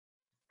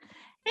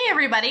Hey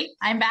everybody,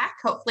 I'm back.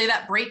 Hopefully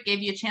that break gave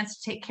you a chance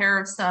to take care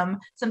of some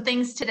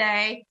things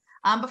today.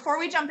 Before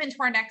we jump into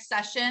our next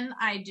session,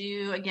 I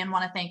do again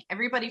want to thank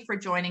everybody for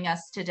joining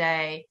us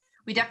today.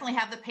 We definitely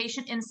have the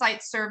patient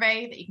insights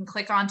survey that you can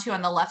click onto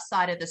on the left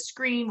side of the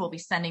screen. We'll be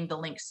sending the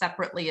link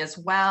separately as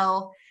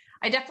well.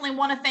 I definitely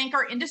want to thank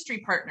our industry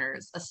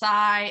partners,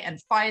 Asai and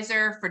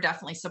Pfizer, for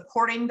definitely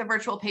supporting the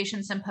Virtual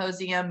Patient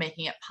Symposium,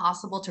 making it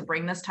possible to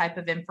bring this type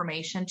of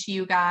information to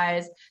you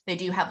guys. They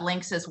do have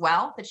links as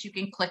well that you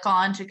can click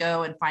on to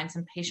go and find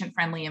some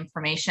patient-friendly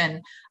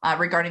information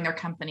regarding their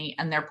company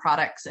and their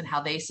products and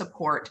how they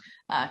support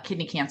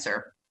kidney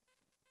cancer.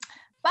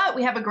 But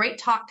we have a great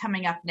talk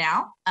coming up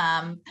now.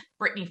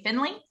 Brittany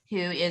Finley, who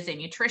is a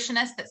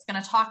nutritionist, that's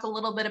going to talk a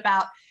little bit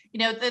about,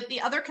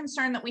 the other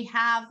concern that we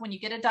have when you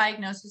get a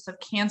diagnosis of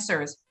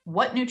cancer is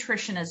what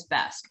nutrition is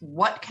best,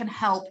 what can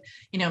help,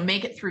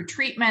 make it through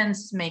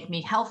treatments, make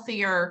me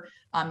healthier,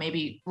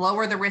 maybe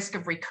lower the risk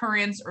of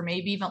recurrence, or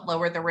maybe even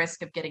lower the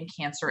risk of getting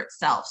cancer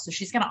itself. So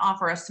she's going to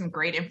offer us some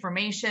great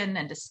information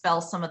and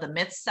dispel some of the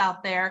myths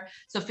out there.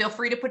 So feel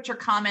free to put your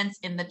comments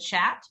in the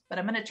chat, but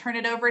I'm going to turn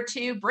it over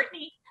to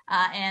Brittany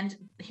and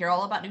hear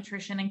all about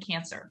nutrition and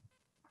cancer.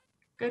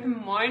 Good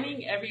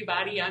morning,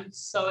 everybody. I'm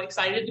so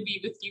excited to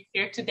be with you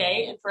here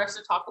today and for us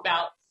to talk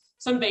about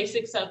some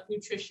basics of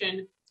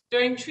nutrition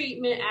during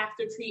treatment,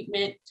 after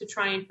treatment, to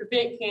try and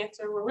prevent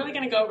cancer. We're really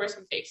going to go over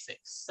some basics.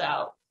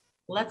 So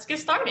let's get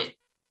started.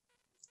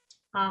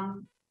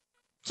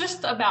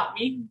 Just about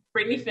me,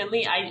 Brittany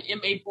Finley. I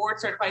am a board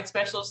certified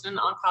specialist in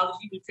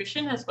oncology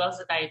nutrition as well as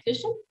a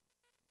dietitian.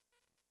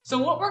 So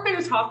what we're going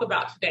to talk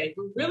about today,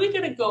 we're really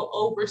going to go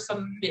over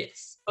some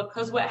myths,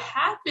 because what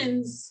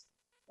happens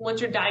once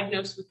you're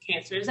diagnosed with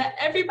cancer is that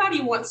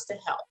everybody wants to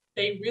help.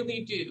 They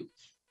really do.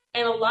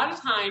 And a lot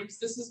of times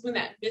this is when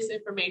that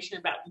misinformation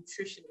about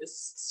nutrition is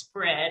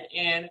spread,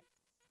 and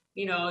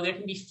there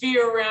can be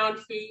fear around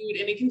food,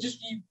 and it can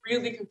just be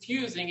really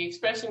confusing,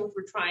 especially when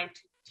we're trying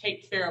to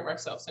take care of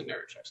ourselves and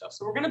nourish ourselves.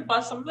 So we're going to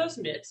bust some of those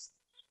myths.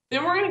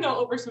 Then we're going to go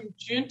over some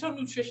gentle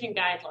nutrition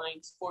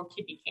guidelines for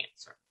kidney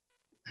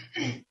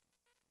cancer.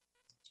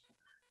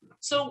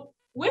 So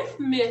with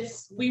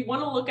myths, we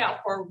want to look out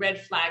for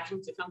red flags when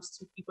it comes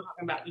to people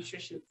talking about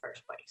nutrition in the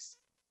first place.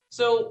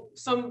 So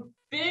some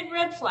big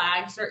red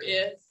flags are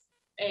if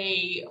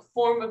a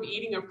form of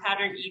eating or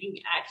pattern eating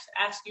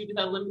asks you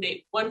to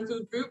eliminate one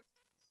food group,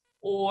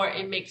 or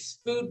it makes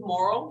food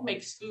moral,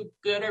 makes food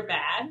good or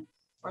bad,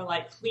 or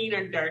like clean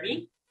or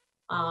dirty.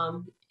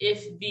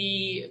 If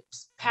the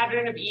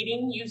pattern of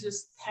eating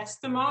uses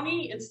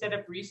testimony instead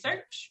of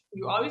research,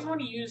 you always want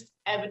to use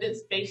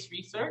evidence-based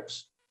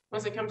research.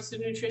 When it comes to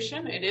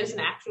nutrition, it is an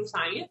actual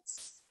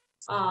science.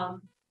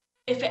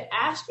 If it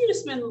asks you to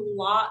spend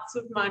lots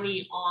of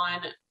money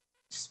on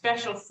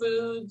special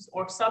foods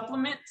or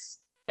supplements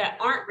that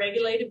aren't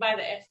regulated by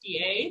the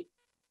FDA,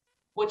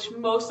 which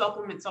most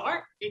supplements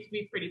aren't, it can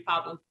be pretty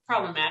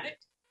problematic.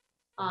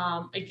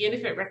 Again,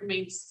 if it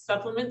recommends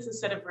supplements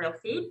instead of real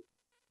food,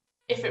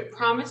 if it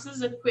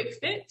promises a quick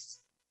fix,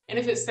 and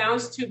if it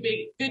sounds too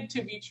good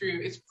to be true,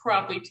 it's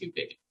probably too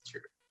big to be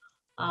true.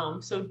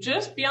 So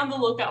just be on the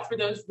lookout for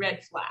those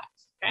red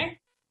flags,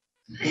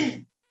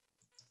 okay?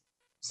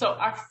 So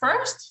our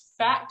first,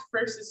 fact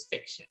versus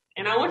fiction.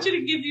 And I want you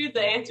to give you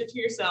the answer to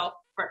yourself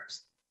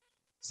first.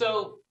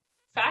 So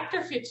fact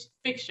or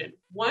fiction,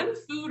 one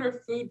food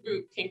or food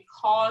group can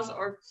cause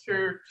or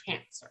cure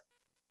cancer.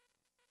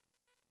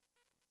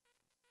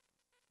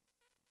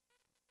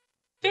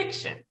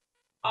 Fiction.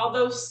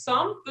 Although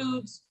some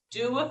foods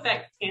do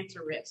affect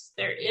cancer risk,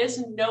 there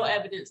is no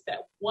evidence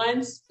that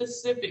one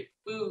specific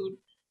food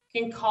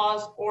can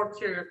cause or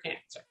cure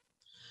cancer.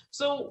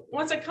 So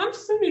once it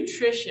comes to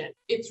nutrition,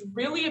 it's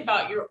really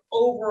about your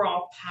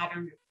overall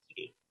pattern of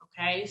eating,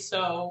 okay?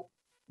 So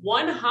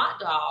one hot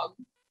dog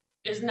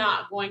is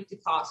not going to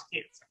cause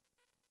cancer.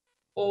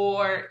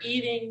 Or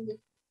eating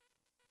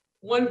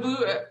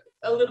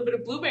a little bit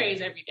of blueberries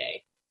every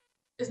day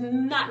is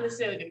not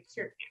necessarily going to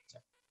cure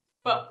cancer.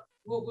 But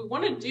what we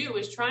want to do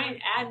is try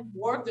and add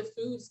more of the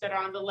foods that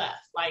are on the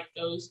left, like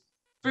those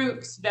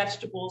fruits,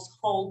 vegetables,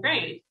 whole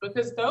grains,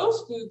 because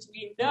those foods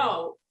we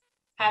know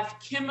have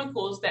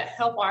chemicals that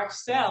help our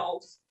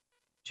cells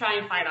try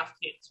and fight off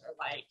cancer,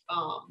 like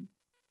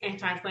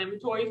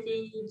anti-inflammatory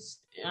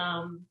foods,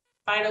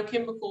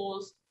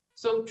 phytochemicals.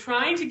 So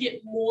trying to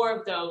get more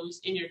of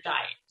those in your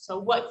diet. So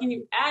what can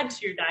you add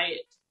to your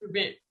diet to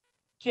prevent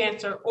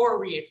cancer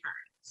or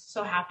reoccurrence?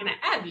 So how can I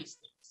add these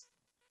things?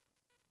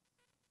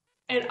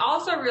 And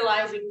also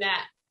realizing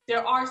that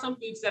there are some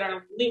foods that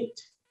are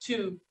linked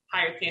to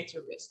higher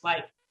cancer risk,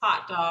 like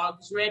hot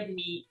dogs, red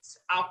meats,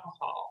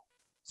 alcohol.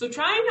 So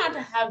trying not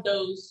to have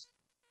those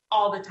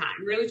all the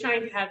time, really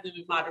trying to have them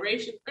in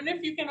moderation. And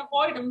if you can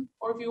avoid them,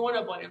 or if you want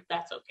to avoid them,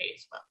 that's okay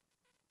as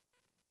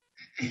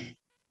well.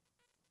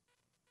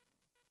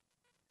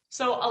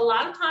 So a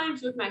lot of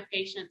times with my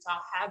patients,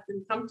 I'll have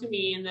them come to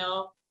me and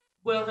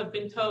will have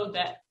been told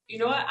that, you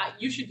know what,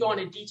 you should go on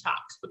a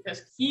detox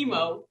because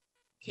chemo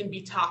can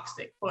be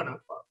toxic, quote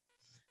unquote.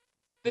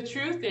 The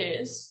truth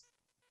is,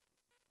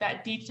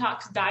 that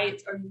detox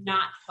diets are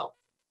not healthy.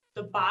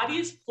 The body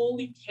is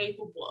fully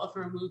capable of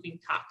removing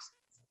toxins,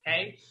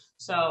 okay?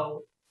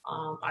 So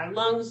our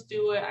lungs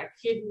do it, our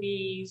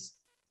kidneys,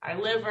 our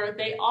liver,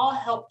 they all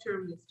help to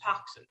remove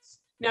toxins.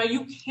 Now,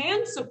 you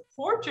can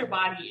support your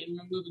body in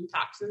removing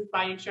toxins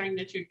by ensuring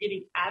that you're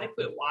getting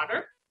adequate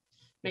water,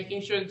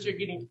 making sure that you're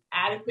getting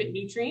adequate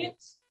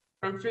nutrients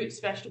from fruits,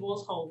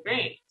 vegetables, whole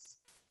grains,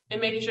 and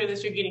making sure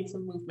that you're getting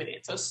some movement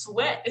in. So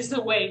sweat is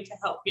a way to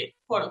help get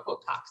quote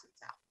unquote toxins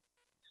out.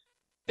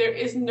 There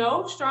is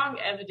no strong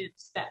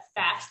evidence that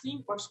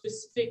fasting or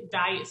specific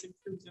diets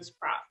improves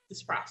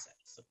this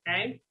process,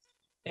 okay?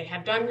 They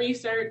have done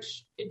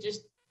research,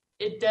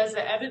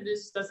 the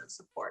evidence doesn't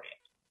support it.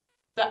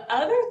 The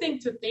other thing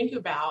to think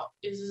about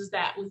is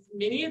that with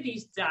many of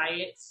these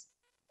diets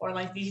or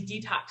like these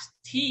detox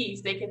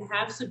teas, they can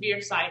have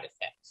severe side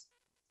effects.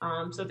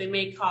 So they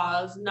may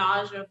cause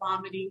nausea,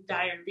 vomiting,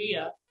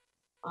 diarrhea,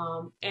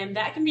 and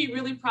that can be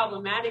really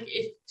problematic,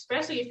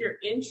 especially if you're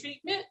in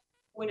treatment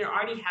when you're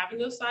already having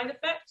those side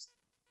effects.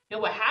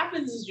 And what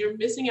happens is you're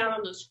missing out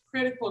on those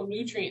critical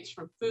nutrients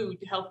from food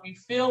to help you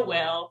feel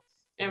well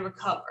and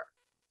recover.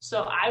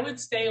 So I would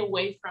stay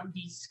away from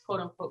these quote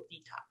unquote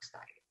detox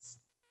diets.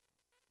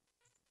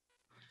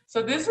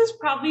 So this is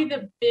probably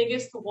the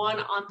biggest one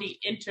on the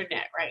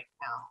internet right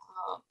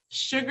now.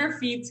 Sugar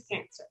feeds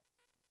cancer.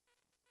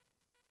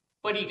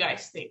 What do you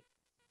guys think?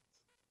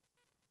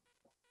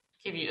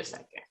 Give you a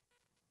second.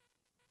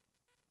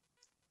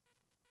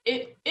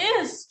 It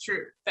is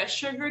true that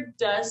sugar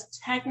does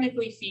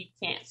technically feed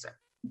cancer,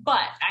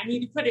 but I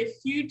need to put a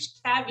huge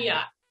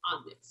caveat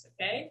on this,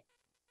 okay?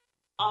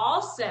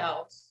 All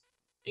cells,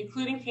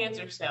 including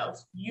cancer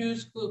cells,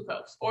 use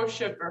glucose or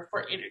sugar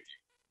for energy.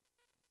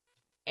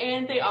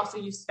 And they also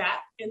use fat,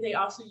 and they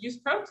also use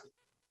protein.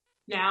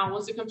 Now,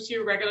 once it comes to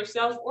your regular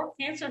cells or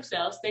cancer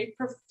cells, they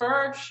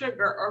prefer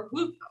sugar or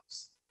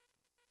glucose.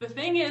 The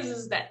thing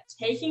is that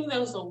taking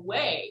those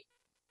away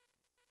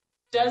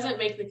doesn't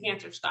make the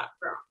cancer stop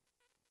growing.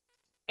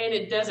 And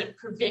it doesn't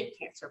prevent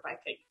cancer by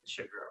taking the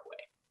sugar away.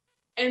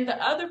 And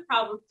the other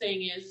problem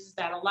thing is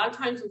that a lot of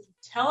times if we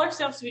tell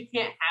ourselves we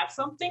can't have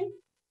something,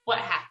 what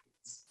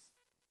happens?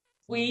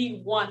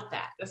 We want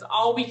that. That's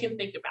all we can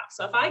think about.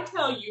 So if I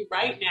tell you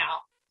right now,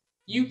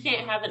 you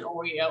can't have an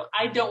Oreo,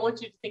 I don't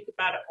want you to think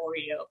about an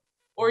Oreo.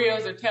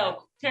 Oreos are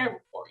terrible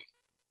for you.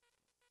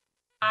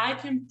 I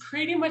can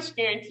pretty much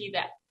guarantee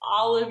that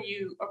all of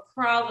you are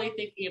probably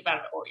thinking about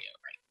an Oreo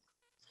right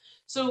now.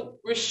 So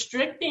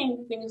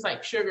restricting things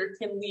like sugar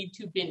can lead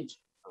to binging,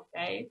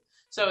 okay?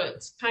 So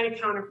it's kind of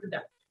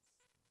counterproductive.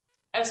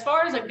 As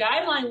far as a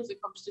guideline when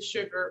it comes to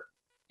sugar,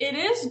 it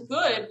is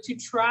good to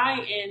try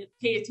and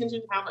pay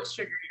attention to how much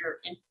sugar you're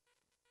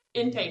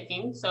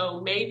intaking.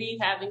 So maybe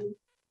having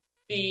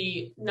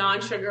the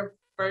non-sugar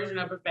version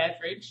of a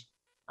beverage,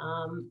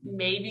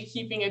 maybe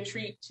keeping a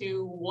treat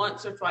to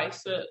once or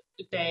twice a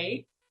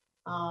day,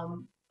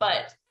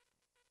 but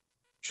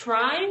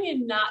trying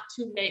and not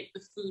to make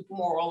the food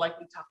moral like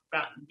we talked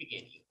about in the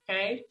beginning,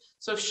 okay?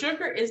 So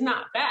sugar is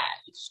not bad,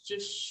 it's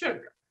just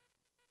sugar.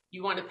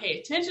 You want to pay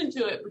attention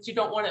to it, but you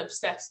don't want to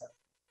obsess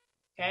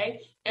it,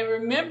 okay? And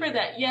remember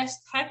that, yes,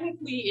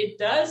 technically it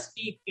does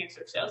feed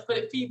cancer cells, but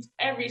it feeds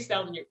every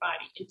cell in your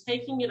body, and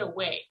taking it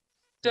away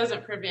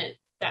doesn't prevent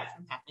that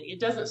from happening. It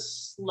doesn't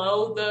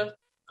slow the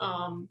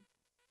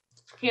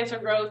cancer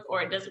growth,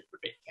 or it doesn't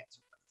prevent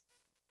cancer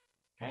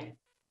growth,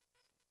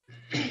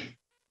 okay?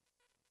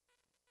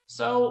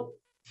 So,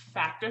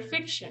 fact or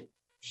fiction?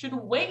 Should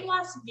weight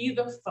loss be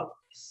the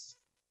focus?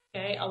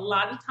 Okay, a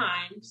lot of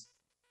times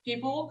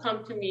people will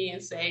come to me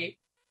and say,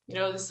 you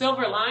know, the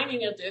silver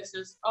lining of this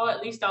is, oh,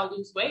 at least I'll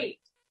lose weight.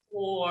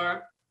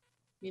 Or,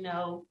 you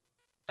know,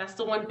 that's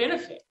the one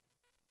benefit.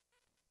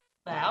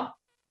 Well,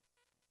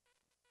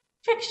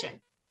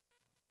 fiction.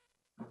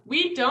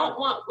 We don't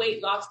want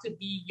weight loss to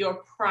be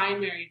your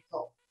primary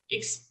goal,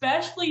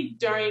 especially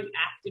during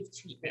active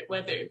treatment,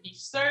 whether it be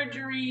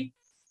surgery,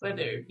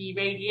 whether it be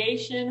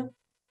radiation,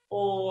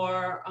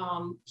 or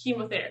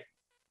chemotherapy.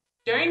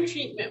 During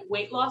treatment,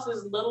 weight loss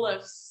as little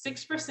as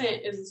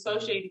 6% is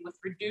associated with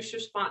reduced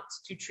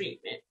response to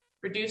treatment,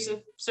 reduced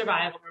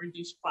survival, and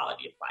reduced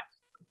quality of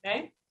life,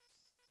 okay?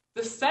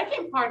 The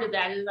second part of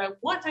that is I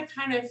want to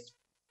kind of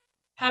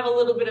have a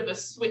little bit of a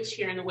switch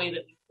here in the way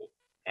that we think,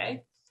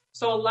 okay?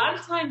 So a lot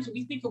of times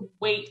we think of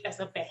weight as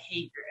a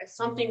behavior, as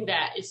something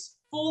that is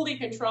fully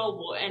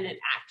controllable and an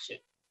action.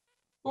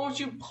 But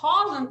once you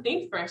pause and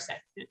think for a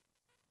second,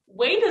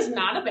 weight is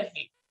not a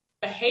behavior.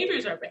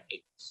 Behaviors are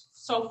behaviors.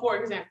 So for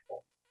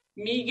example,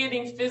 me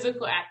getting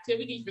physical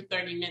activity for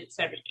 30 minutes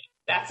every day,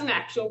 that's an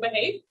actual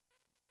behavior.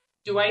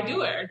 Do I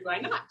do it or do I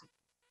not do it?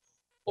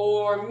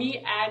 Or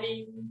me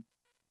adding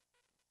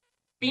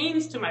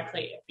beans to my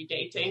plate every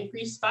day to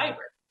increase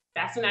fiber,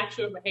 that's an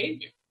actual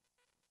behavior.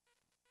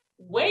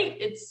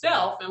 Weight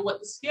itself and what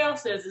the scale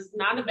says is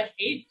not a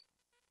behavior,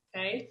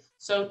 okay?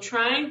 So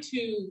trying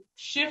to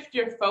shift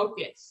your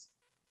focus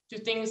to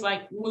things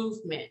like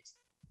movement,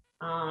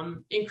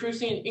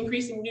 increasing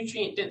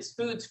nutrient-dense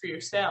foods for your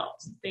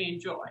cells that they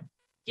enjoy,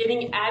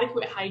 getting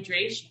adequate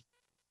hydration,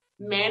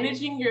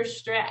 managing your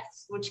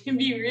stress, which can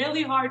be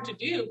really hard to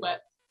do,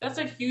 but that's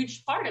a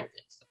huge part of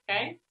this,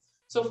 okay?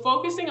 So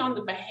focusing on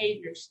the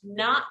behaviors,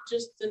 not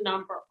just the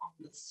number on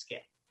the scale.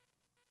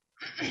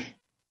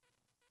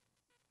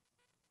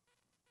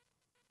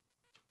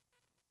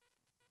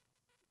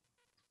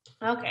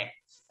 Okay,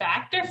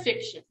 fact or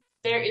fiction?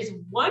 There is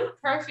one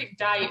perfect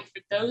diet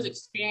for those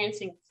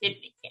experiencing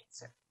kidney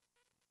cancer.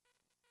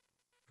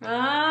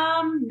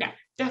 No,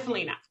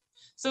 definitely not.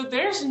 So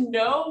there's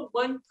no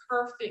one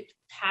perfect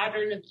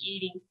pattern of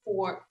eating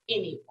for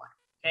anyone,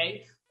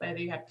 okay? Whether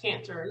you have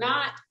cancer or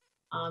not,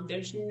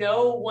 there's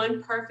no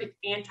one perfect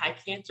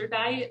anti-cancer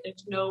diet.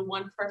 There's no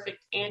one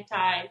perfect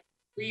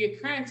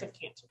anti-reoccurrence of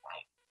cancer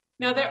diet.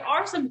 Now, there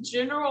are some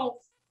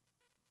general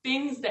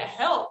things that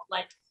help,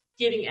 like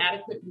getting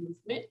adequate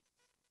movement,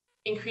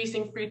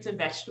 increasing fruits and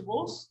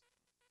vegetables,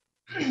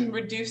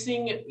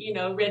 reducing,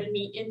 red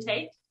meat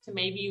intake to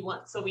maybe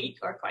once a week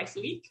or twice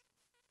a week.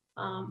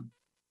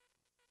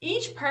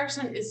 Each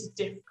person is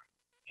different,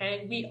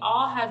 okay? We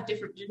all have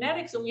different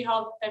genetics and we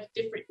all have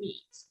different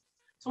needs.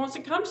 So once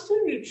it comes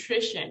to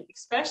nutrition,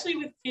 especially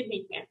with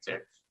kidney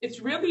cancer, it's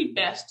really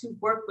best to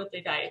work with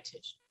a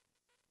dietitian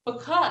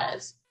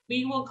because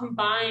we will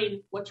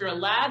combine what your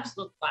labs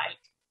look like,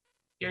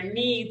 your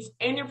needs,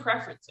 and your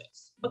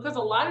preferences. Because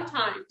a lot of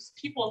times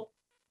people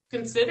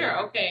consider,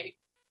 okay,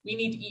 we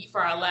need to eat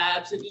for our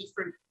labs and eat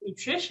for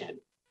nutrition,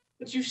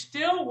 but you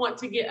still want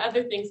to get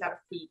other things out of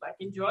food, like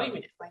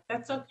enjoyment, like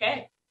that's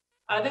okay.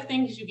 Other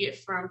things you get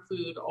from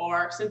food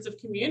or sense of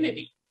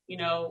community.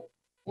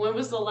 When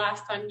was the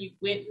last time you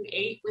went and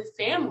ate with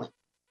family?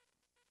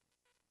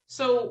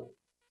 So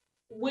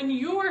when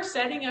you are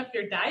setting up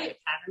your diet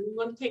pattern, we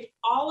want to take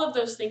all of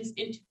those things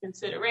into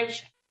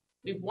consideration.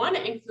 We want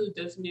to include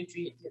those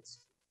nutrient-dense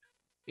foods.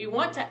 We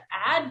want to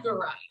add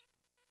variety.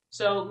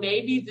 So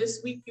maybe this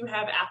week you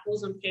have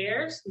apples and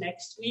pears.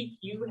 Next week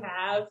you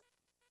have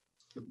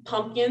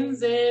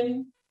pumpkins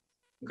and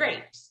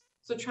grapes.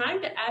 So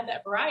trying to add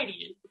that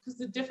variety in because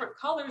the different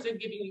colors are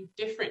giving you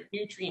different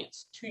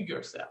nutrients to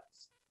your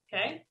cells,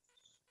 okay?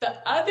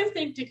 The other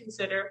thing to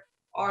consider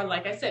are,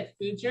 like I said,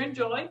 foods you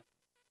enjoy,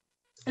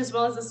 as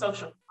well as the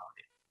social component.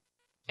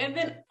 And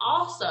then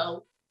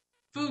also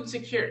food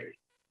security.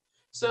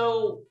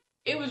 So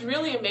it was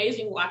really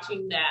amazing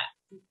watching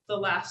the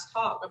last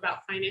talk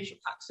about financial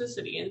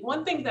toxicity. And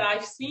one thing that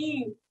I've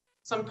seen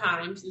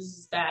sometimes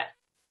is that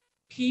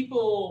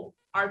people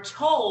are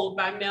told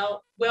by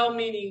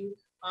well-meaning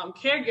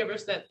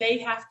caregivers that they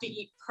have to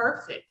eat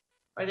perfect,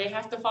 or they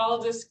have to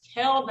follow this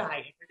kale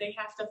diet, or they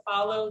have to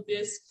follow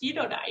this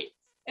keto diet.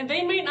 And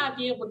they may not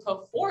be able to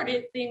afford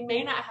it. They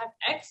may not have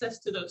access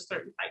to those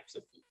certain types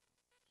of food.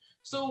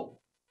 So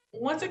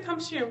once it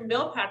comes to your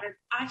meal pattern,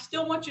 I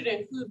still want you to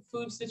include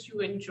foods that you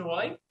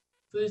enjoy,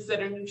 foods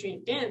that are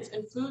nutrient dense,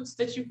 and foods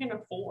that you can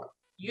afford.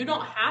 You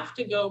don't have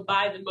to go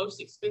buy the most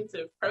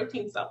expensive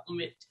protein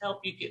supplement to help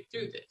you get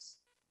through this.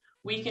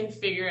 We can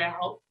figure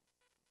out,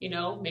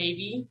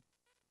 maybe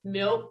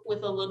milk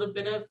with a little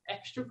bit of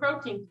extra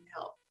protein can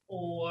help,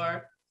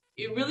 or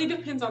it really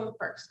depends on the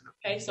person,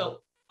 okay?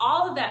 So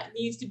all of that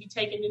needs to be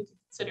taken into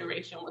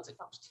consideration once it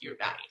comes to your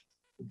diet,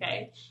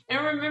 okay?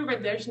 And remember,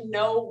 there's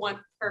no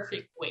one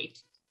perfect way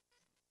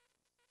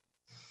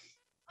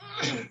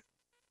to.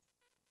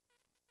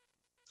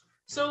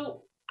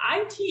 So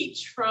I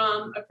teach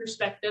from a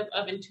perspective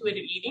of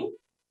intuitive eating.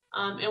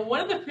 And one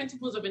of the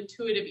principles of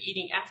intuitive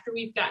eating, after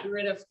we've gotten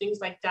rid of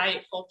things like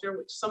diet culture,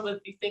 which some of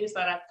the things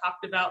that I've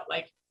talked about,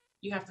 like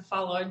you have to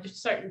follow a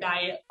certain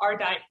diet, our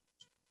diet,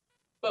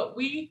 but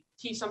we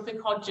teach something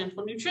called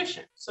gentle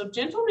nutrition. So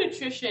gentle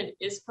nutrition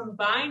is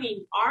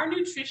combining our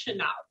nutrition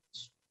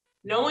knowledge,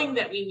 knowing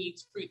that we need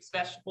fruits,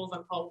 vegetables,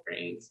 and whole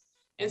grains,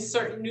 and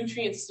certain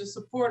nutrients to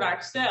support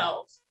our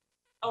cells,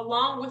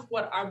 along with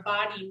what our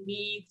body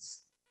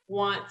needs,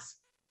 wants,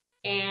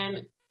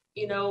 and,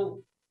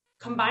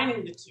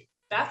 combining the two.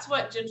 That's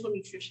what gentle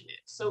nutrition is.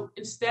 So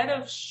instead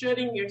of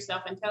shooting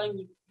yourself and telling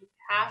you you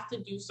have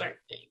to do certain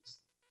things,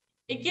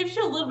 it gives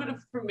you a little bit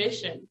of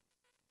permission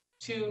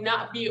to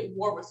not be at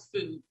war with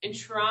food and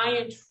try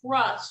and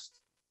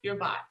trust your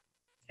body,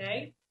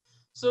 okay?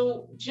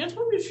 So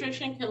gentle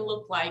nutrition can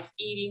look like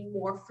eating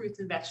more fruits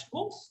and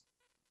vegetables,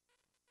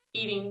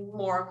 eating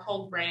more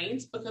whole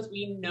grains because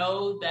we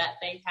know that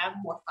they have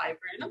more fiber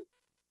in them,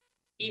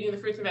 eating the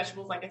fruits and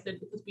vegetables, like I said,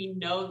 because we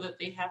know that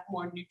they have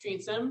more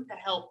nutrients in them to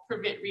help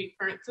prevent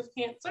recurrence of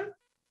cancer.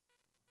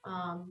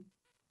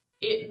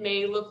 It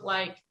may look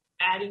like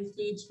adding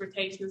foods for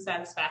taste and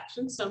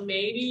satisfaction. So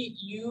maybe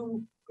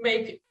you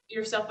make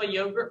yourself a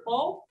yogurt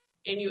bowl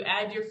and you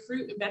add your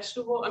fruit and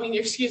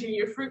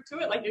your fruit to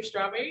it, like your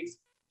strawberries.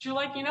 But you're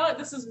like, you know what,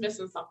 this is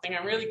missing something.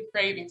 I'm really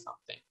craving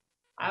something.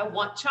 I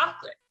want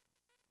chocolate.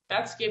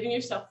 That's giving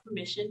yourself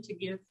permission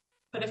to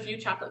put a few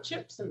chocolate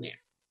chips in there.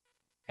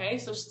 Okay,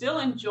 so still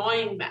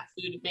enjoying that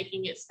food and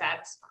making it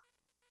satisfying.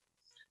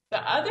 The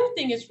other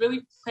thing is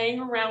really playing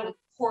around with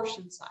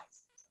portion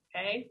sizes,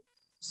 okay?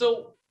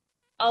 So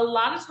a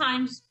lot of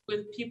times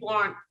when people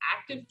are on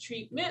active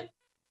treatment,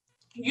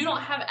 you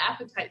don't have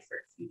appetite for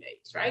a few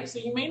days, right? So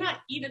you may not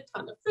eat a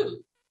ton of food.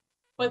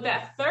 But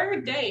that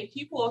third day,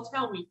 people will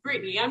tell me,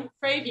 Brittany, I'm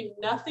craving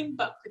nothing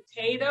but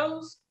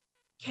potatoes,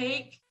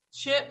 cake,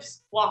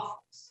 chips,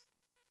 waffles.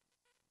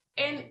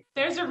 And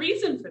there's a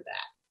reason for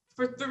that.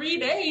 For 3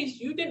 days,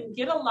 you didn't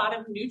get a lot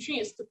of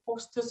nutrients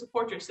to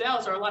support your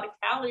cells, or a lot of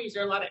calories,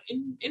 or a lot of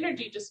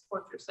energy to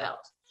support your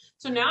cells.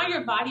 So now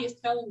your body is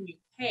telling you,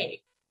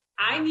 hey,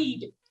 I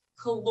need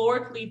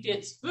calorically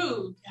dense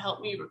food to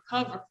help me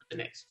recover for the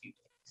next few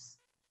days.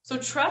 So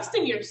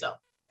trusting yourself,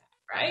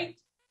 right?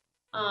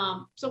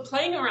 So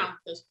playing around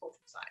with those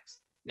portion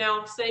size.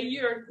 Now, say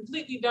you're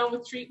completely done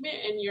with treatment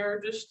and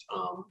you're just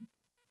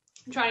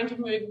trying to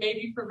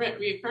maybe prevent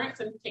reoccurrence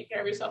and take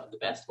care of yourself in the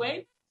best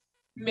way.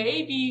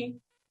 Maybe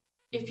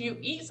if you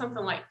eat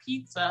something like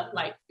pizza,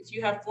 like if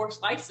you have 4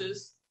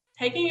 slices,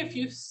 taking a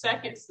few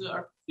seconds to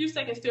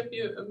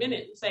a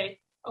minute and say,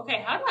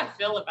 okay, how do I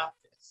feel about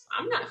this?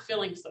 I'm not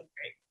feeling so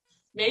great.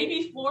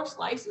 Maybe 4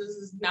 slices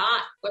is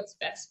not what's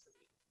best for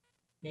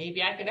me.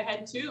 Maybe I could have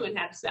had 2 and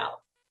had a salad.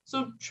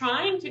 So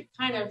trying to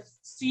kind of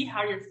see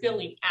how you're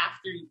feeling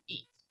after you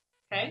eat,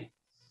 okay?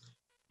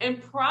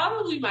 And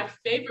probably my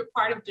favorite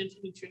part of gentle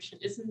nutrition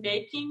is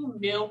making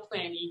meal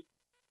planning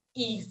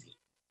easy,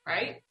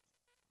 right?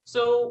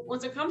 So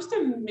when it comes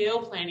to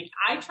meal planning,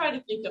 I try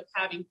to think of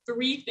having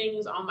 3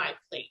 things on my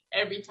plate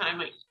every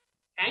time I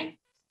eat, okay?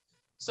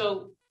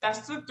 So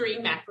that's the 3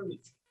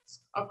 macronutrients: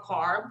 a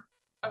carb,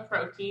 a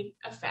protein,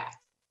 a fat.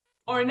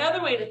 Or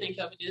another way to think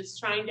of it is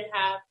trying to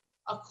have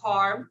a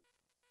carb,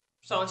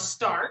 so a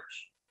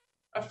starch,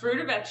 a fruit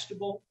or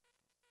vegetable,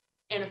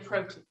 and a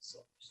protein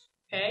source,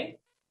 okay?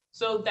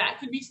 So that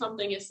could be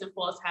something as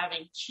simple as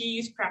having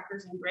cheese,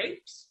 crackers, and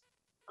grapes.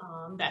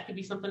 That could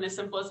be something as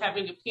simple as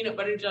having a peanut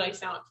butter jelly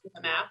sandwich with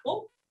an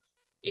apple.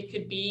 It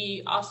could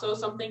be also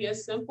something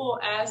as simple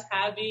as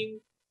having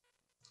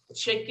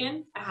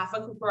chicken, a half a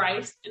cup of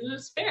rice, and an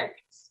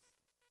asparagus.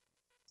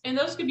 And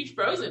those could be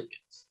frozen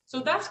meals. So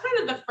that's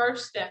kind of the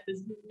first step,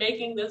 is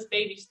making those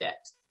baby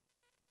steps.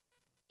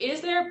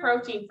 Is there a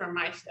protein for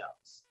my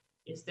cells?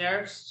 Is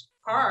there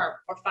carb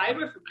or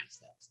fiber for my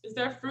cells? Is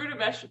there a fruit or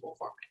vegetable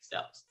for my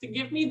cells to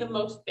give me the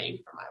most bang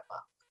for my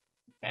buck?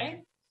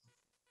 Okay.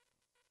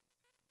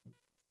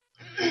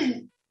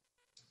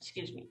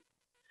 Excuse me.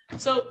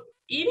 So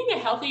eating a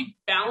healthy,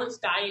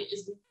 balanced diet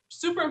is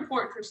super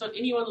important for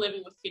anyone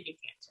living with kidney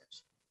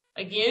cancers.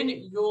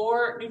 Again,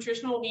 your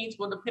nutritional needs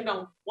will depend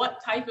on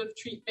what type of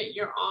treatment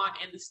you're on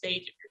and the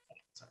stage of your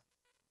cancer.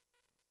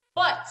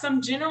 But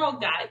some general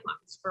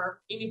guidelines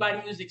for anybody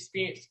who's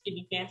experienced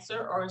kidney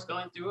cancer or is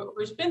going through it or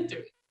has been through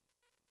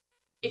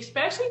it.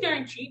 Especially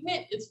during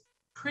treatment, it's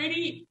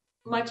pretty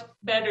much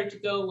better to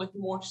go with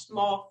more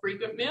small,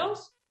 frequent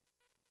meals,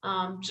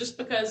 just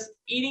because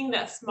eating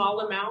that small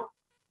amount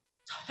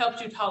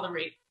helps you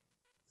tolerate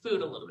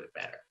food a little bit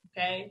better,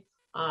 okay?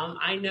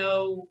 I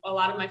know a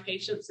lot of my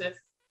patients, if,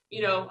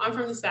 I'm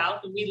from the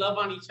South and we love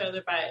on each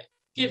other by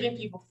giving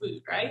people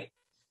food, right?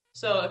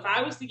 So if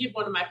I was to give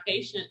one of my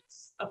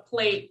patients a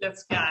plate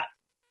that's got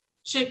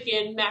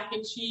chicken, mac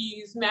and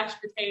cheese, mashed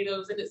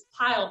potatoes, and it's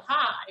piled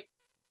high,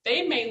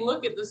 they may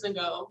look at this and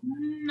go,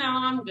 no,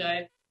 I'm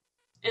good,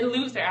 and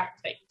lose their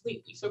appetite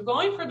completely. So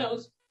going for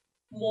those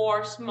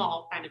more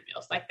small kind of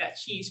meals, like that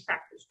cheese,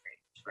 crackers,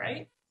 grapes,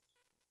 right?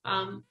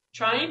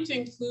 Trying to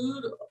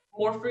include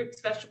more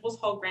fruits, vegetables,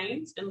 whole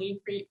grains, and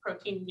lean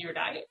protein in your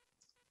diet.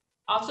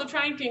 Also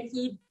trying to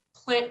include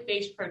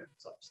plant-based protein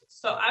sources.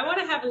 So I want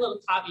to have a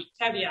little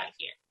caveat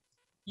here.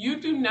 You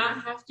do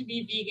not have to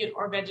be vegan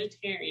or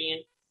vegetarian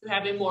to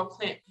have a more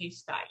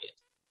plant-based diet.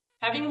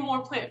 Having a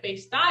more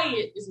plant-based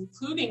diet is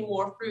including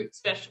more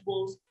fruits,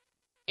 vegetables,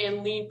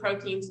 and lean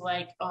proteins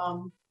like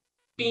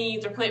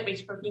beans, or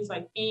plant-based proteins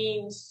like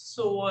beans,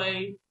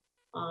 soy,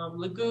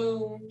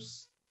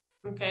 legumes,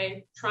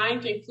 okay?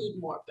 Trying to include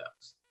more of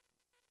those.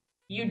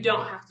 You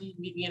don't have to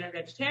be vegan or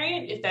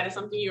vegetarian. If that is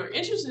something you're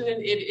interested in,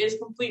 it is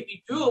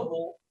completely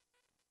doable,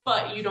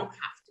 but you don't have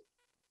to.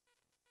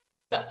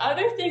 The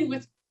other thing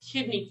with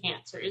kidney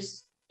cancer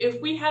is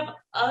if we have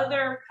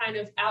other kind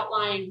of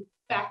outlying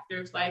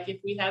factors, like if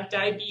we have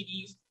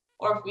diabetes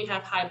or if we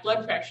have high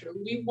blood pressure,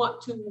 we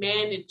want to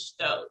manage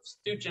those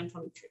through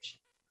gentle nutrition.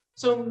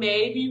 So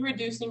maybe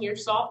reducing your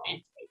salt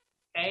intake,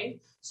 okay?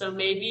 So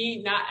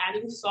maybe not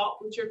adding salt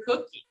with your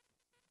cooking.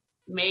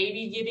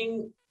 Maybe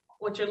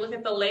once you look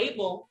at the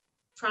label,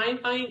 try and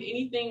find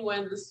anything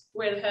where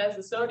it has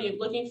the sodium,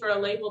 looking for a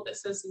label that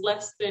says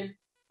less than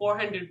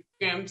 400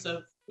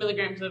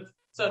 milligrams of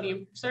sodium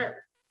per serve,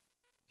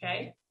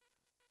 okay?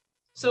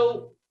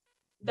 So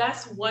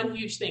that's one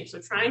huge thing. So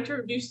trying to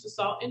reduce the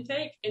salt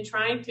intake and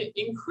trying to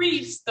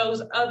increase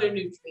those other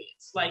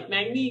nutrients like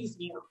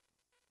magnesium,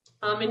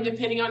 and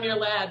depending on your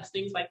labs,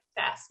 things like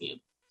potassium.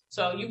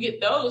 So you get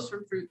those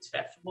from fruits,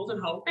 vegetables,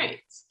 and whole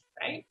grains,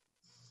 right?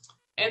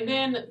 And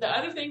then the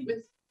other thing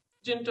with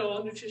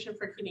gentle nutrition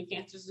for kidney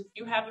cancer is if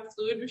you have a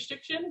fluid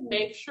restriction,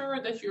 make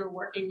sure that you're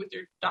working with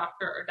your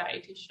doctor or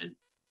dietitian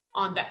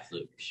on that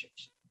fluid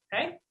restriction,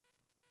 okay?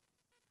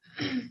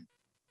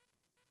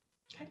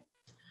 Okay.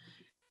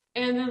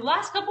 And then the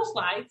last couple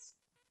slides,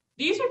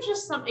 these are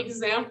just some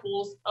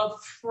examples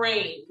of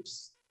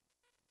frames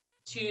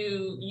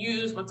to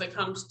use when it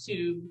comes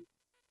to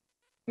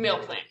meal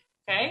planning,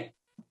 okay?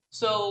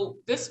 So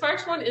this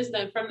first one is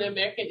from the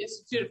American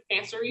Institute of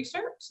Cancer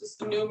Research. This is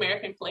the New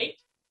American Plate.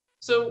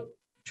 So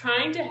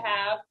trying to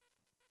have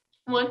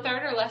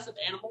 1/3 or less of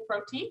animal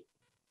protein,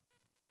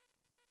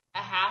 a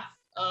half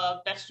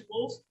of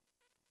vegetables,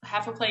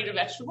 half a plate of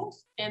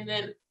vegetables, and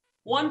then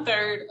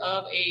 1/3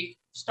 of a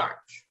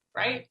starch,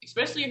 right?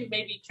 Especially if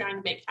maybe trying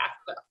to make half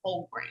of a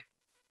whole grain,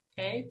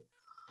 okay?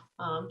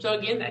 So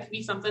again, that could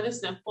be something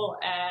as simple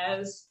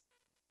as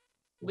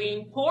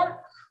lean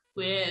pork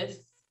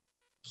with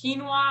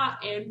quinoa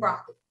and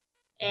broccoli.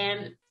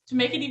 And to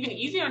make it even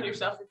easier on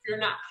yourself, if you're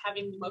not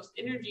having the most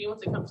energy when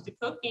it comes to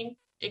cooking,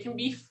 it can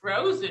be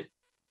frozen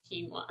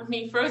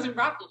frozen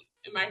broccoli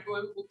and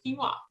microwavable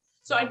quinoa.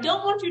 So I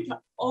don't want you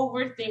to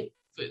overthink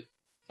food,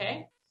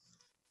 okay?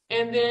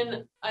 And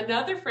then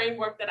another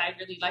framework that I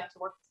really like to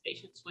work with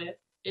patients with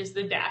is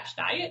the DASH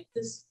diet.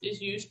 This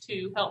is used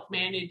to help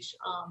manage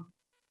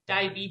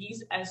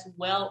diabetes as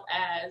well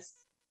as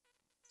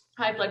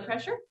high blood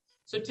pressure.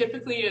 So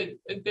typically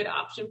a good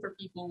option for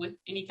people with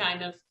any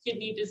kind of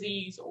kidney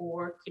disease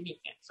or kidney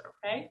cancer,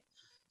 okay?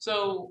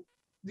 So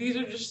these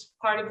are just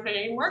part of the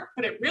framework,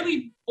 but it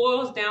really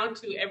boils down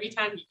to every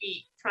time you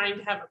eat, trying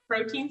to have a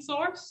protein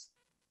source,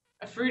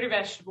 a fruit or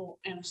vegetable,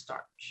 and a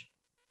starch.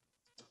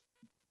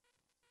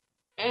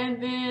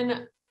 And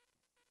then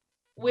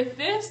with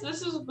this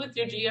is with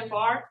your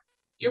GFR,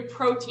 your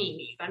protein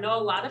needs. I know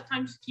a lot of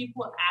times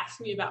people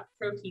ask me about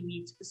protein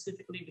needs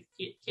specifically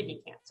with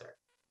kidney cancer.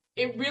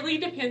 It really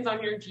depends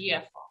on your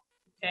GFR,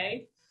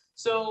 okay?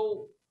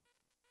 So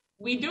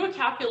we do a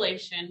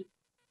calculation.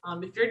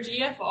 If your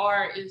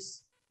GFR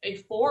is a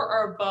 4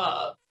 or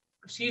above,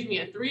 a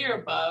 3 or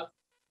above,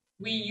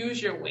 we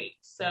use your weight.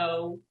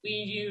 So we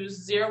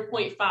use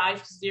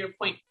 0.5 to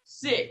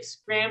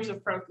 0.6 grams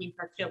of protein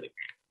per kilogram,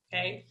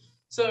 okay?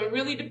 So it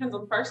really depends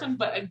on the person,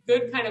 but a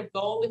good kind of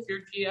goal if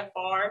your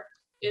GFR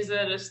is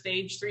at a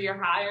stage 3 or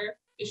higher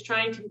is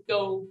trying to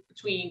go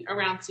between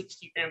around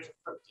 60 grams of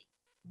protein,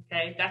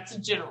 okay? That's a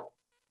general.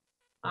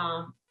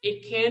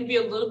 It can be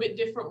a little bit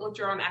different once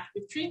you're on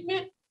active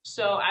treatment.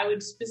 So I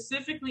would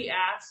specifically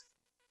ask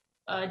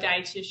a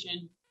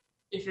dietitian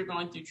if you're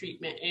going through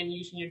treatment and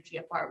using your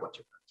GFR, what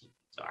your protein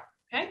needs are,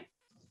 okay?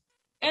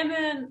 And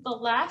then the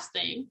last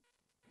thing,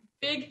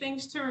 big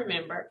things to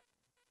remember,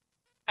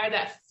 are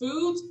that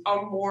foods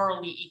are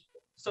morally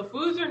equal. So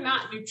foods are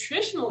not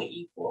nutritionally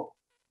equal.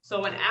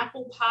 So an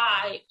apple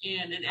pie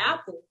and an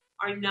apple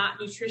are not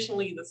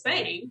nutritionally the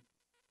same,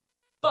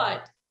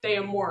 but they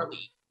are morally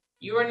equal.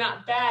 You are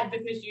not bad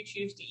because you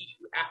choose to eat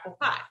apple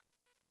pie.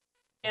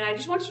 And I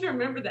just want you to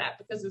remember that,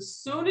 because as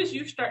soon as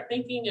you start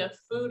thinking of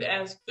food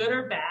as good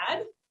or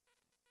bad,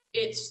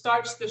 it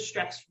starts the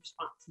stress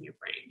response in your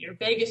brain. Your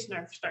vagus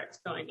nerve starts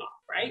going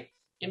off, right?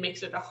 It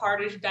makes it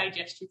harder to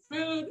digest your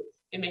food.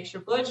 It makes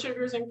your blood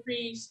sugars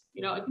increase.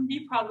 You know, it can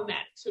be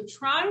problematic. So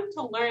trying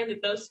to learn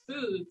that those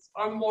foods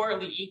are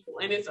morally equal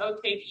and it's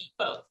okay to eat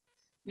both.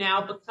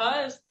 Now,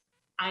 because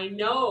I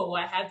know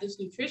I have this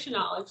nutrition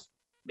knowledge,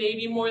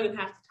 maybe more than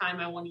half the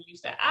time I want to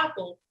use that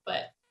apple,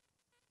 but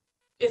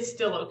it's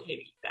still okay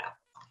to eat the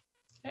apple,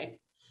 okay?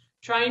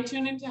 Try and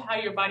tune into how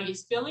your body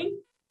is feeling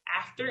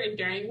after and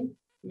during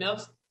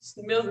meals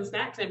and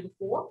snacks and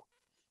before.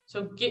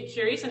 So get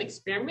curious and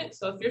experiment.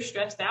 So if you're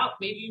stressed out,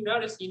 maybe you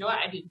notice, you know what,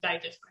 I didn't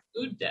digest my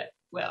food that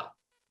well.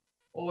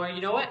 Or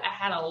you know what, I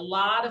had a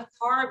lot of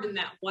carb in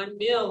that one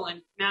meal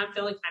and now I'm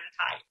feeling kind of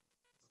tired.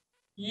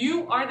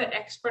 You are the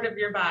expert of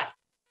your body,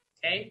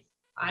 okay?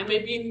 I may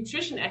be a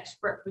nutrition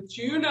expert, but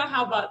you know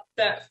how about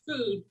that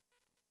food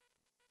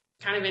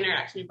kind of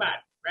interacts in your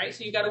body, right?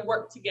 So you got to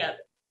work together,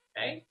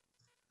 okay?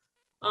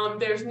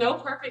 There's no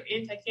perfect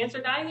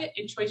anti-cancer diet,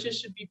 and choices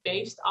should be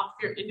based off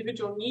your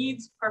individual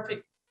needs,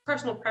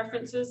 personal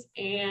preferences,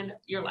 and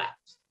your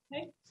labs,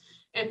 okay?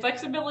 And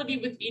flexibility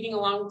with eating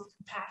along with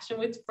compassion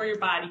for your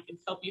body can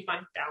help you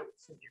find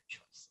balance in your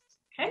choices,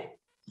 okay?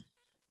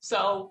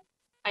 So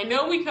I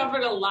know we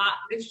covered a lot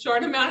in a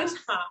short amount of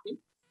time,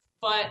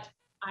 but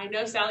I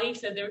know Sally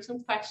said there were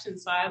some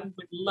questions, so I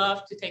would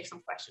love to take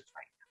some questions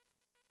right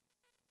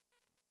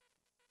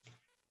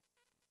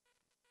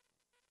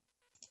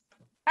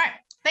All right.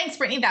 Thanks,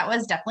 Brittany. That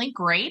was definitely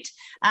great.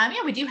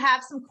 Yeah, we do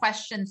have some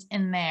questions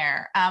in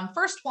there.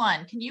 First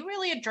one, can you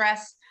really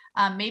address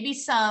maybe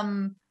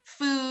some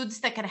foods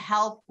that could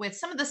help with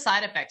some of the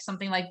side effects,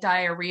 something like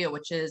diarrhea,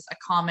 which is a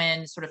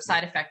common sort of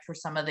side effect for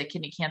some of the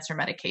kidney cancer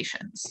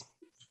medications?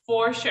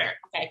 For sure.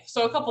 Okay,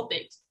 so a couple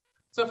things.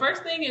 So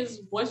first thing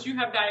is, once you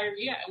have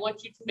diarrhea, I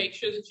want you to make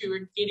sure that you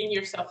are getting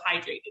yourself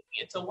hydrated.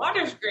 And so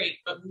water's great,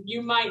 but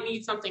you might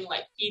need something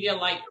like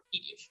Pedialyte or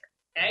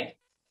Pediasure, okay?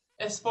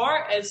 As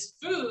far as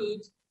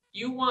foods,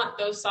 you want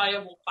those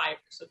soluble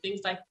fibers. So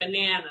things like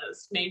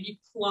bananas, maybe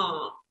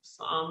plums,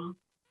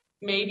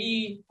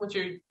 maybe once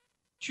you're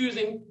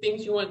choosing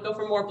things, you want to go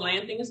for more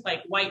bland things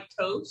like white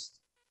toast,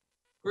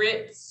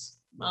 grits.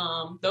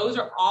 Those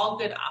are all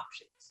good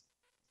options.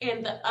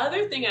 And the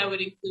other thing I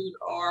would include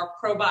are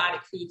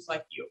probiotic foods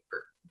like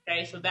yogurt.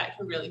 Okay, so that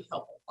can really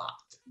help a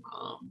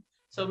lot.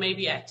 So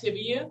maybe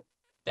Activia,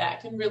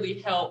 that can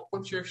really help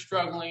once you're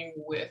struggling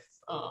with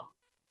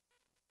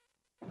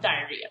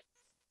diarrhea.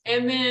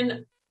 And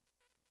then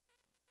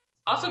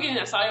also getting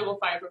that soluble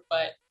fiber,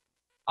 but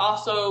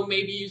also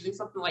maybe using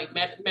something like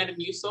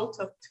Metamucil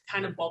to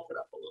kind of bulk it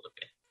up a little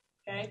bit.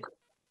 Okay,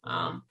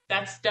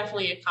 that's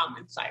definitely a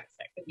common side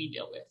effect that we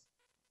deal with.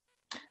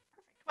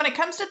 When it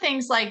comes to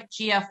things like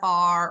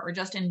GFR or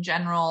just in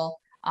general,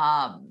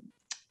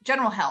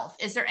 general health,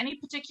 is there any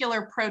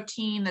particular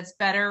protein that's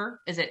better?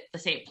 Is it,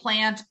 let's say,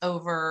 plant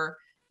over,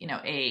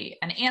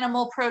 an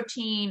animal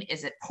protein?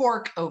 Is it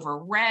pork over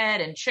red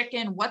and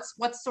chicken?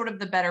 What's sort of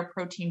the better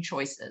protein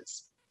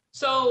choices?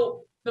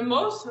 So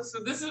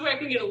this is where it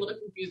can get a little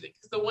confusing,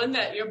 because the one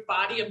that your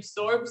body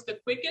absorbs the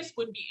quickest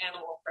would be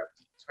animal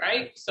proteins,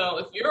 right? So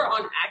if you're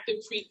on active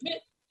treatment,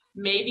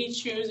 maybe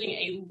choosing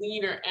a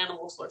leaner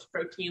animal source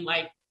protein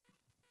like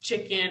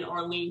chicken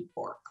or lean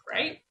pork,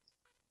 right?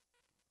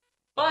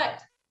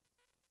 But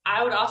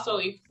I would also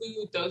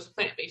include those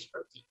plant-based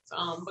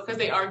proteins because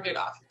they are good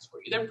options for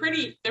you. They're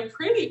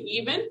pretty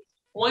even.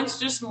 One's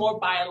just more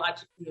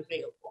biologically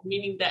available,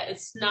 meaning that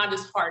it's not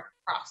as hard to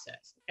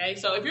process. Okay,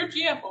 so if your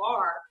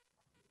GFR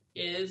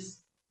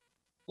is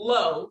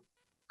low,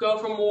 go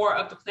for more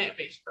of the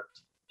plant-based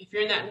protein. If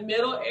you're in that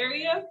middle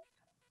area,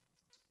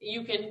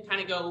 you can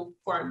kind of go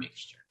for a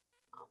mixture.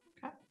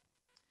 Okay.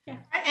 Yeah.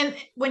 And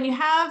when you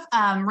have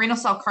renal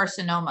cell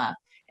carcinoma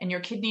and your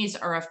kidneys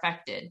are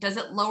affected, does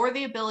it lower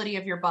the ability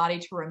of your body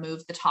to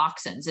remove the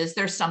toxins? Is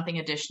there something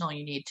additional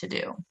you need to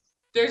do?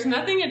 There's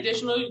nothing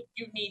additional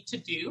you need to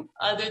do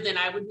other than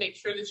I would make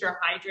sure that you're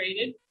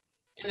hydrated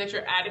and that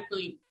you're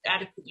adequately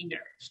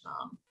nourished.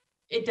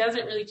 It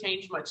doesn't really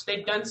change much.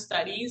 They've done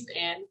studies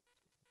and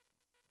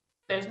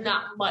there's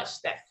not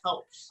much that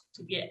helps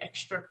to get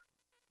extra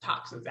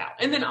toxins out.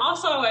 And then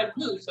also I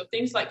move. So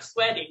things like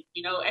sweating,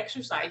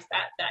 exercise,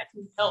 that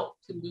can help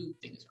to move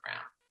things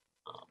around.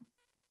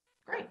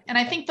 Great. And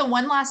I think the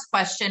one last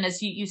question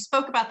is you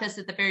spoke about this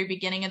at the very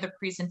beginning of the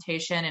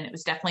presentation, and it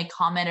was definitely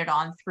commented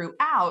on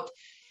throughout.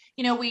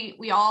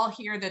 We all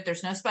hear that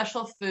there's no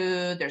special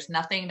food. There's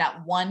nothing,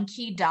 that one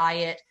key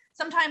diet.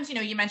 Sometimes,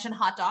 you mentioned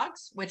hot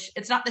dogs, which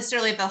it's not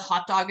necessarily the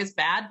hot dog is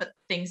bad, but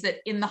things that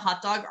in the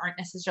hot dog aren't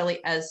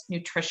necessarily as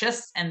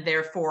nutritious. And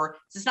therefore,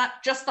 it's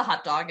not just the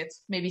hot dog.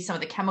 It's maybe some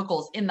of the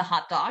chemicals in the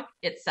hot dog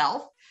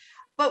itself.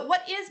 But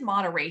what is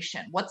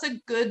moderation? What's a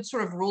good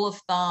sort of rule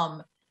of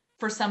thumb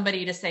for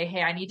somebody to say,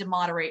 hey, I need to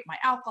moderate my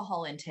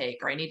alcohol intake,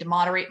 or I need to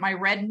moderate my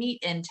red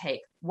meat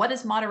intake? What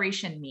does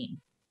moderation mean?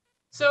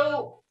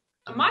 So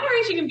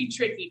moderation can be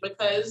tricky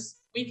because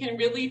we can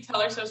really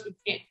tell ourselves we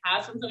can't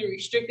have something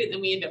restricted, and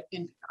we end up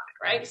binging on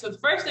it, right? So the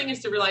first thing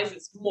is to realize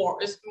it's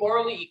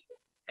morally equal,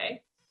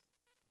 okay?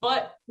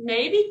 But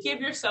maybe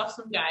give yourself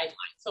some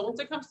guidelines. So once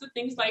it comes to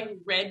things like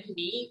red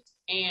meat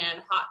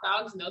and hot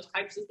dogs and those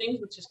types of things,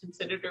 which is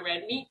considered a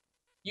red meat,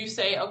 you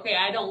say, okay,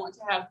 I don't want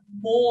to have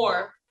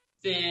more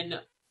than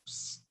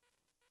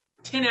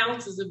 10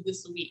 ounces of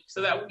this a week.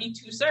 So that would be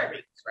 2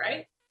 servings,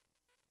 right?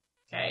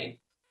 Okay.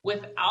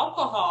 With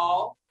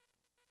alcohol,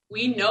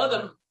 we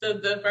know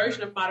the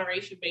version of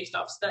moderation based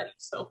off studies.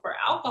 So for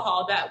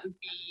alcohol, that would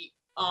be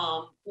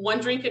 1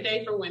 drink a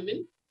day for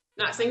women.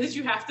 Not saying that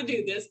you have to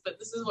do this, but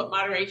this is what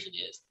moderation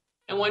is.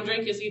 And 1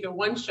 drink is either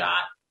 1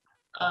 shot,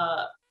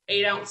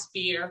 8-ounce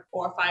beer,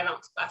 or a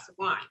 5-ounce glass of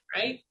wine,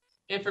 right?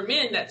 And for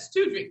men, that's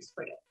 2 drinks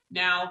per day.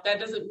 Now, that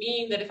doesn't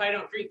mean that if I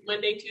don't drink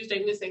Monday,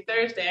 Tuesday, Wednesday,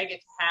 Thursday, I get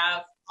to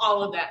have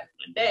all of that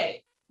in 1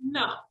 day.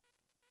 No.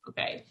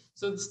 Okay.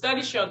 So the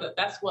studies show that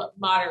that's what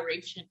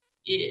moderation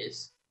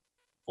is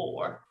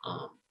for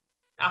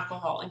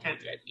alcohol and kind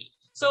of red meat.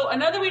 So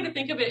another way to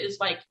think of it is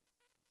like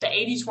the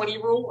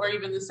 80-20 rule, or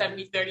even the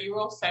 70-30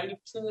 rule. 70%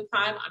 of the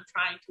time, I'm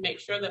trying to make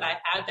sure that I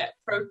have that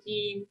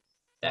protein,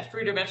 that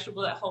fruit or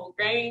vegetable, that whole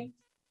grain.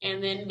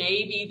 And then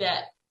maybe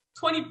that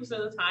 20%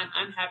 of the time,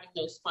 I'm having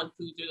those fun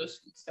foods or those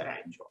foods that I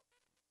enjoy.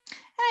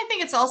 And I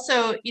think it's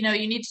also, you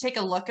need to take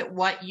a look at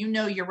what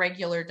your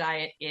regular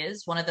diet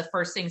is. One of the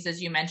first things,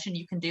 as you mentioned,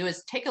 you can do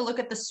is take a look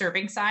at the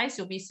serving size.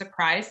 You'll be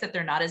surprised that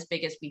they're not as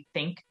big as we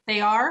think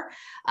they are.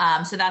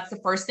 So that's the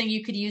first thing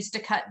you could use to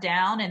cut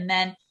down. And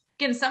then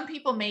again, some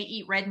people may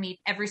eat red meat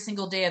every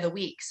single day of the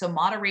week. So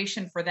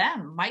moderation for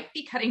them might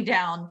be cutting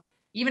down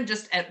even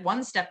just at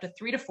one step to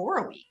 3 to 4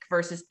 a week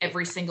versus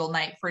every single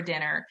night for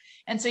dinner.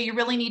 And so you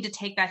really need to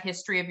take that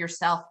history of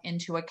yourself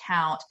into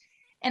account.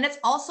 And it's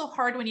also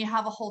hard when you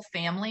have a whole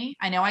family.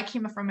 I know I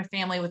came from a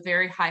family with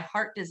very high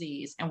heart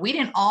disease, and we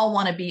didn't all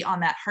want to be on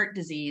that heart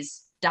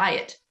disease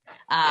diet.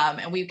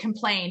 And we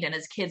complained, and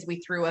as kids,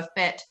 we threw a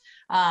fit.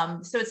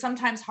 So it's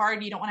sometimes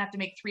hard. You don't want to have to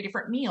make 3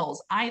 different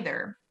meals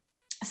either.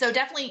 So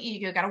definitely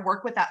you got to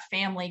work with that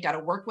family, got to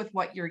work with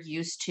what you're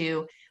used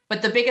to.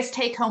 But the biggest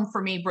take home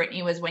for me,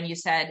 Brittany, was when you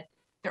said,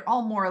 they're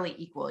all morally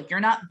equal. You're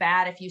not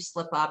bad if you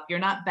slip up. You're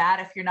not bad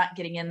if you're not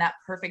getting in that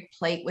perfect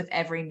plate with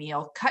every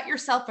meal. Cut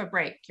yourself a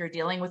break. You're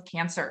dealing with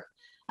cancer.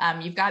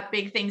 You've got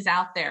big things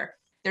out there.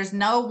 There's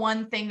no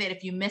one thing that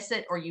if you miss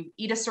it or you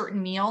eat a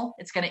certain meal,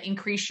 it's going to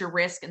increase your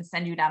risk and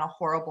send you down a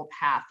horrible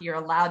path. You're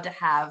allowed to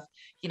have,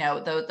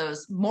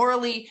 those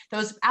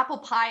apple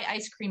pie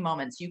ice cream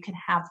moments. You can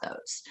have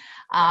those.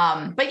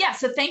 But yeah,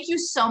 so thank you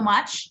so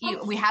much.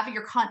 We have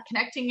your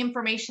connecting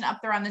information up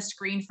there on the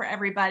screen for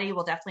everybody.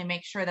 We'll definitely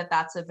make sure that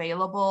that's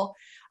available.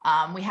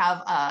 We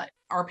have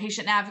our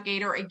patient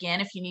navigator. Again,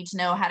 if you need to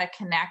know how to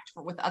connect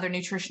with other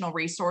nutritional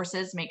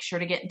resources, make sure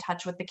to get in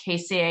touch with the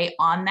KCA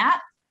on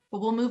that. But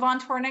we'll move on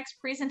to our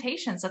next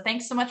presentation. So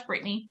thanks so much,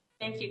 Brittany.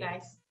 Thank you,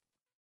 guys.